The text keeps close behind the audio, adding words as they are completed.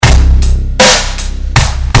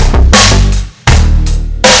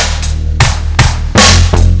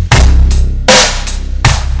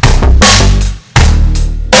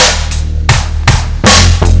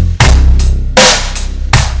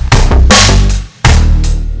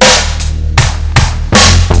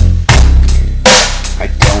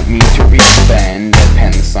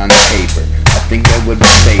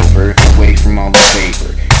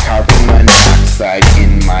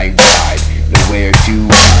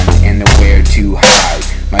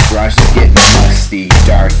rusty,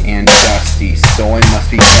 dark and dusty, so I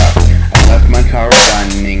must be tough. I left my car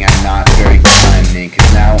running, I'm not very cunning,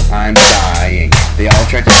 cause now I'm dying. They all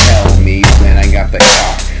tried to tell me when I got the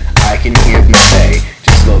car. I can hear them say,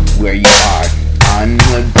 just look where you are. On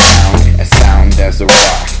the ground, as sound as a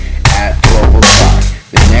rock, at 12 o'clock.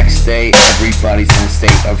 The next day, everybody's in a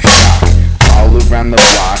state of shock. All around the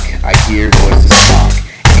block, I hear voices talk,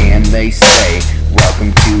 and they say,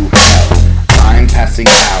 welcome to hell. I'm passing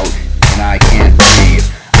out, and I can't breathe.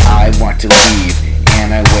 I want to leave,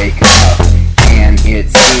 and I wake up, and it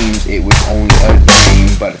seems it was only a dream,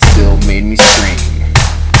 but it still made me scream.